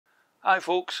Hi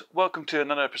folks, welcome to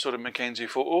another episode of MacKenzie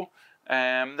Foto.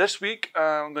 This week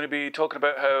I'm going to be talking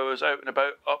about how I was out and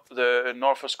about up the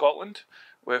north of Scotland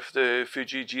with the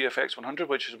Fuji GFX 100,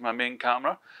 which is my main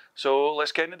camera. So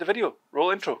let's get into the video. Roll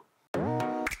intro.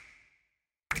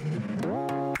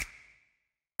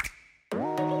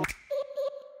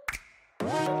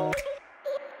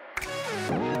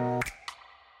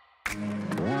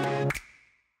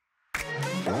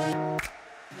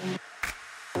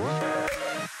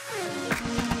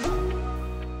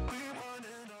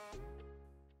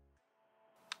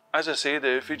 As I say,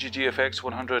 the Fuji GFX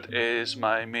 100 is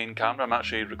my main camera. I'm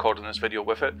actually recording this video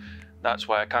with it. That's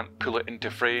why I can't pull it into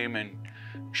frame and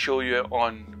show you it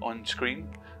on screen.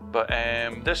 But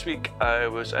this week I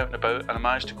was out and about and I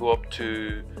managed to go up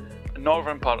to the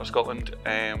northern part of Scotland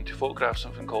to photograph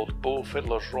something called Bow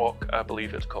Fiddle Rock, I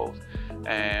believe it's called.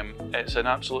 It's an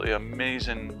absolutely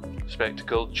amazing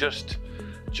spectacle just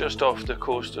off the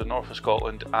coast of the north of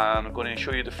Scotland, and I'm going to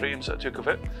show you the frames that I took of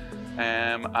it.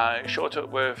 I shot it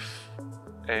with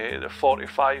the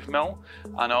 45mm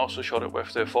and I also shot it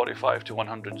with the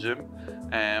 45-100 zoom.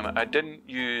 I didn't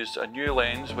use a new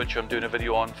lens, which I'm doing a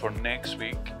video on for next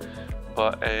week,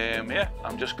 but yeah,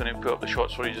 I'm just going to put up the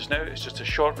shots for you just now. It's just a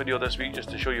short video this week just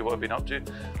to show you what I've been up to, and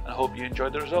I hope you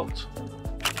enjoyed the results.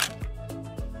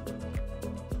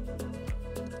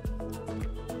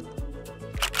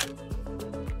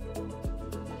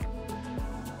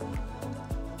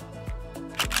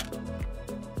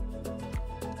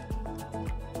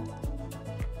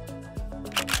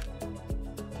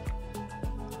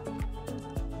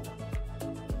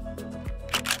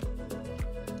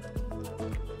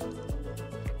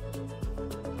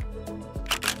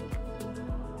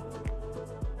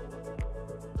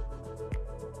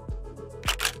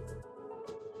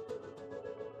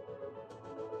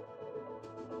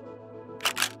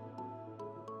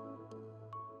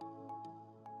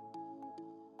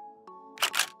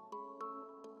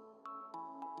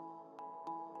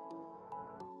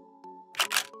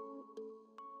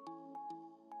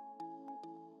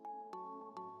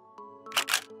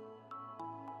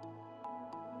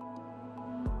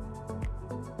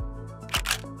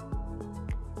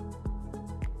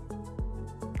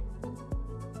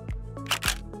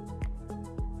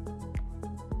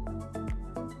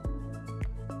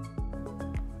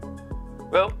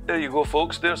 Well, there you go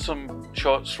folks, there's some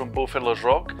shots from Bow Fiddle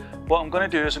Rock. What I'm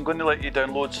going to do is I'm going to let you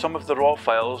download some of the raw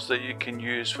files that you can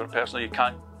use for personal. You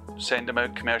can't send them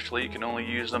out commercially, you can only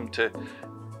use them to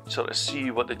sort of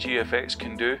see what the GFX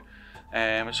can do.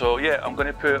 So yeah, I'm going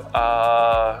to put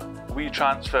a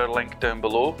WeTransfer link down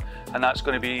below, and that's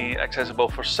going to be accessible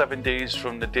for 7 days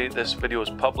from the date this video is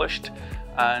published.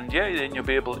 And yeah, then you'll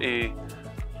be able to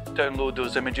download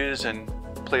those images and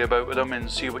play about with them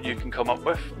and see what you can come up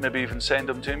with. Maybe even send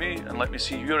them to me and let me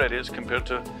see your ideas compared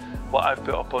to what I've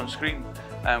put up on screen,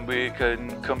 and we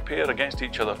can compare against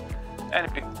each other.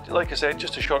 Anyway, like I said,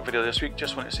 just a short video this week.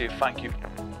 Just want to say thank you for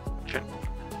watching.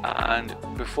 And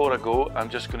before I go, I'm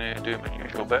just going to do my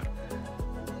usual bit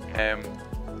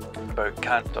about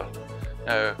cancer.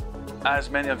 Now, as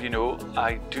many of you know,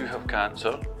 I do have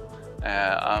cancer.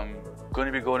 I'm going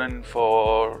to be going in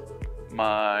for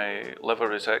my liver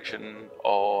resection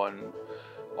on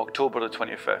October the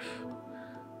 25th.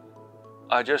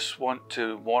 I just want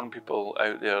to warn people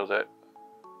out there that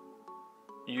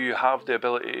you have the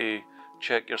ability to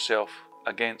check yourself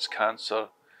against cancer,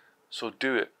 so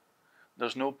do it.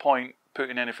 There's no point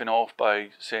putting anything off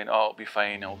by saying, oh, it'll be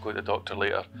fine, I'll go to the doctor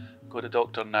later. Go to the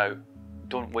doctor now.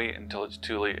 Don't wait until it's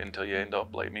too late, until you end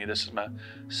up like me. This is my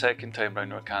second time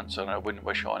round with cancer and I wouldn't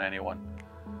wish it on anyone.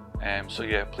 So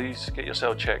yeah, please get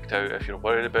yourself checked out. If you're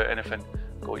worried about anything,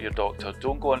 go to your doctor.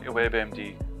 Don't go onto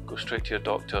WebMD, go straight to your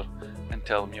doctor and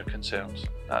tell them your concerns.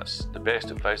 That's the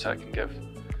best advice I can give.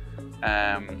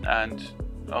 And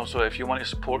also, if you want to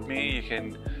support me, you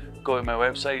can go to my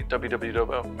website,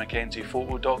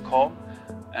 www.MacKenzieFoto.com,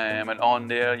 and on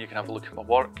there you can have a look at my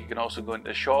work. You can also go into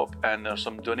the shop and there's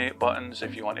some donate buttons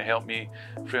if you want to help me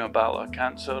through my battle of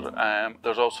cancer.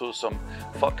 There's also some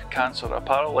fuck cancer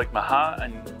apparel like my hat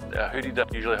and a hoodie that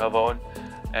I usually have on.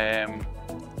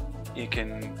 You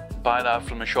can buy that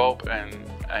from the shop and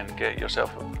get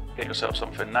yourself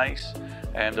something nice.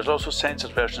 There's also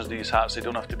censored versions of these hats. They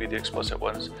don't have to be the explicit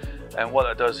ones. And what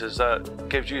that does is that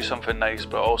gives you something nice,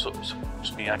 but also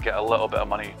supports me. I get a little bit of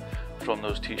money from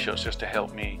those t-shirts just to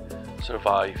help me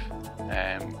survive,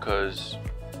 because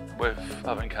with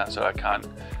having cancer I can't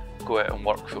go out and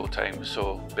work full time.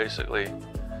 So basically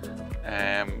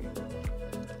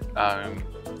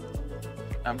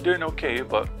I'm doing okay,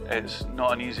 but it's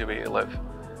not an easy way to live,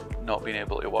 not being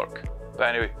able to work.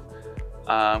 But anyway,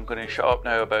 I'm going to shut up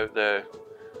now about the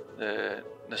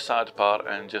sad part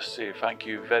and just say thank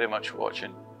you very much for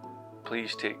watching.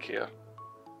 Please take care,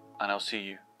 and I'll see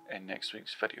you in next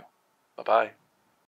week's video. Bye bye.